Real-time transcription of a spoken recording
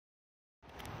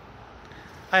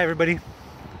Hi everybody,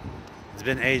 it's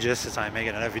been ages since I make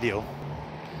another video.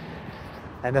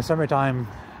 And the summertime,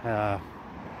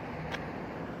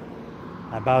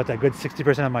 about a good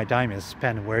 60% of my time is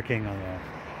spent working on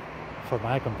for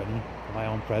my company, for my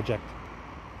own project.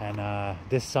 And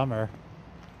this summer,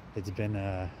 it's been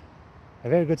a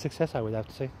very good success, I would have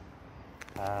to say.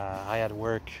 I had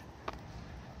work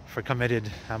for committed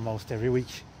almost every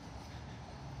week,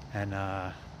 and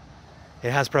it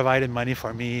has provided money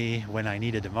for me when I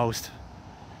needed the most.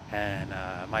 And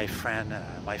my friend,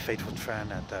 my faithful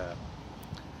friend at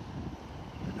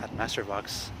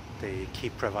Masterbox, they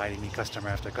keep providing me customer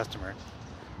after customer.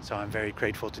 So I'm very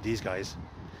grateful to these guys.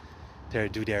 They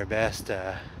do their best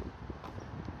to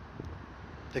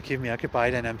keep me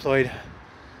occupied and employed.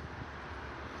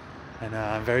 And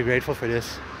I'm very grateful for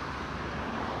this.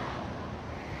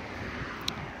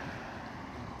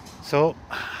 So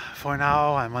for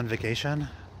now, I'm on vacation,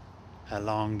 a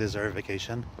long deserved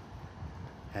vacation.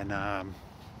 And I'm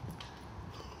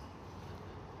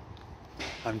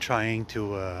trying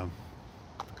to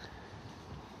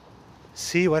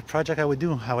see what project I would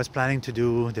do. I was planning to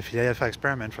do the Philadelphia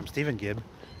experiment from Stephen Gibb.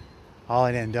 All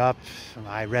it ended up,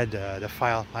 I read the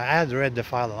file. I had read the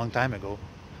file a long time ago,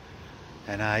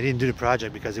 and I didn't do the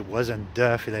project because it wasn't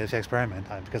the Philadelphia experiment,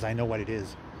 because I know what it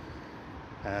is.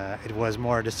 It was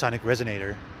more the sonic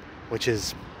resonator, which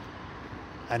is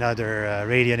another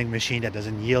radiating machine that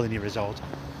doesn't yield any result.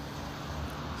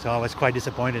 So I was quite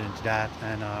disappointed into that,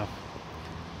 and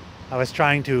I was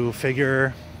trying to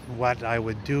figure what I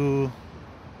would do,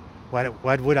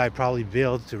 what would I probably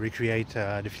build to recreate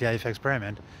the Philadelphia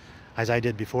experiment as I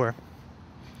did before.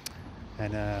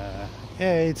 And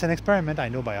yeah, it's an experiment I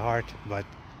know by heart, but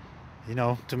you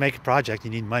know, to make a project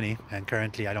you need money, and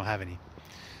currently I don't have any.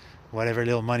 Whatever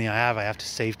little money I have to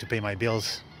save to pay my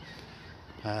bills,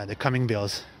 the coming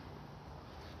bills,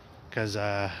 because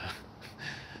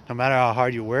no matter how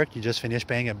hard you work, you just finish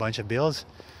paying a bunch of bills,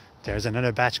 there's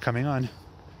another batch coming on,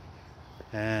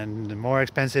 and more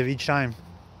expensive each time.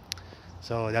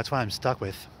 So that's what I'm stuck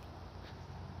with.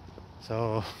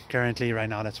 So currently, right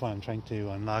now, that's what I'm trying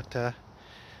to unlock.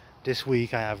 This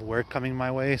week I have work coming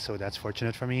my way, so that's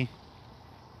fortunate for me.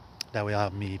 That will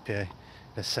help me pay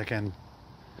the second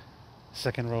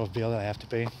row of bill that I have to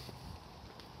pay.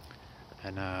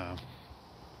 And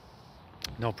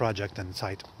no project in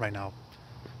sight right now.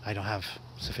 I don't have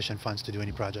sufficient funds to do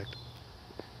any project,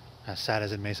 as sad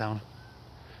as it may sound.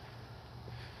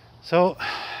 So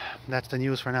that's the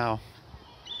news for now.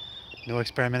 No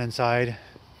experiment inside.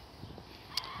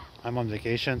 I'm on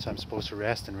vacation, so I'm supposed to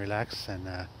rest and relax, and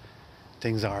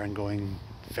things aren't going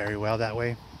very well that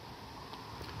way.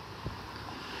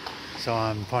 So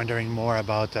I'm pondering more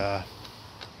about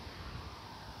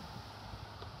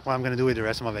what I'm gonna do with the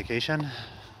rest of my vacation.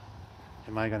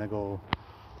 Am I gonna go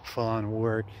full on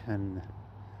work and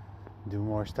do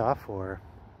more stuff, or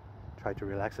try to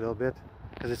relax a little bit?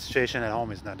 Because the situation at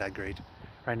home is not that great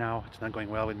right now. It's not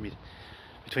going well with me,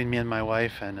 between me and my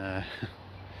wife, and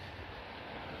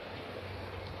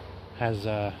it's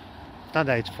not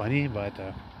that it's funny, but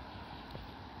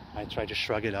I try to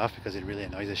shrug it off because it really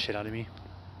annoys the shit out of me.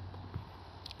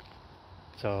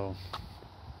 So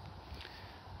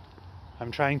I'm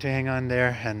trying to hang on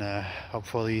there, and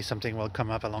hopefully something will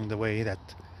come up along the way that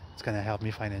it's gonna help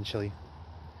me financially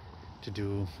to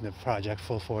do the project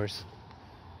full force.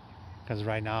 Because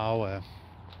right now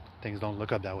things don't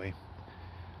look up that way.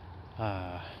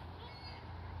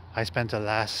 I spent the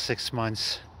last 6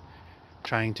 months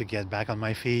trying to get back on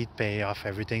my feet, pay off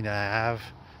everything that I have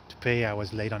to pay. I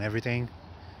was late on everything,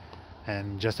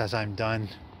 and just as I'm done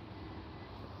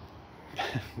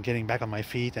getting back on my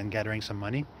feet and gathering some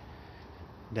money,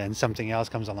 then something else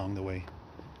comes along the way.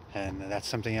 And that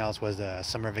something else was the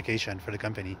summer vacation for the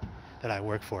company that I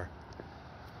work for.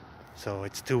 So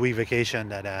it's 2-week vacation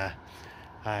that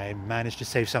I managed to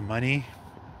save some money,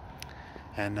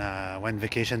 and when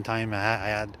vacation time I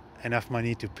had enough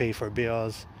money to pay for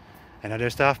bills and other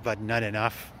stuff, but not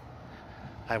enough.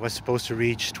 I was supposed to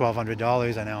reach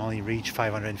 $1,200 and I only reached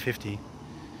 $550,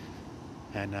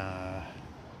 and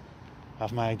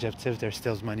of my objective there's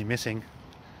still money missing.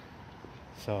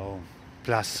 So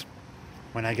plus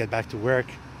when I get back to work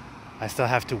I still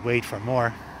have to wait for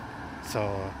more,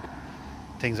 so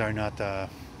things are not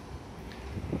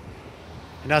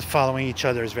following each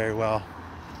other's very well.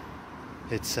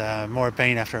 It's more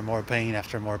pain after more pain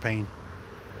after more pain.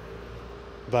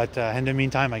 But in the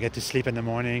meantime, I get to sleep in the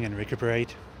morning and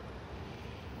recuperate.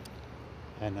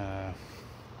 And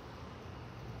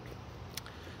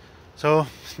so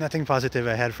nothing positive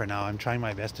ahead for now. I'm trying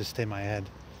my best to stay my head,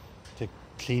 to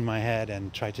clean my head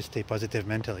and try to stay positive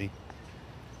mentally.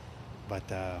 But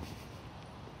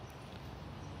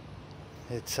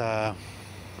it's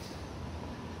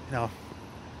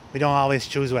we don't always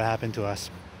choose what happened to us.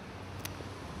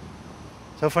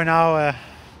 So for now,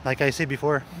 like I said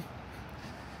before,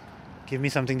 give me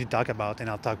something to talk about and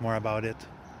I'll talk more about it.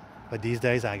 But these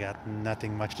days I got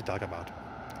nothing much to talk about.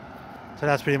 So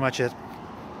that's pretty much it.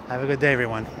 Have a good day,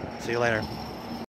 everyone. See you later.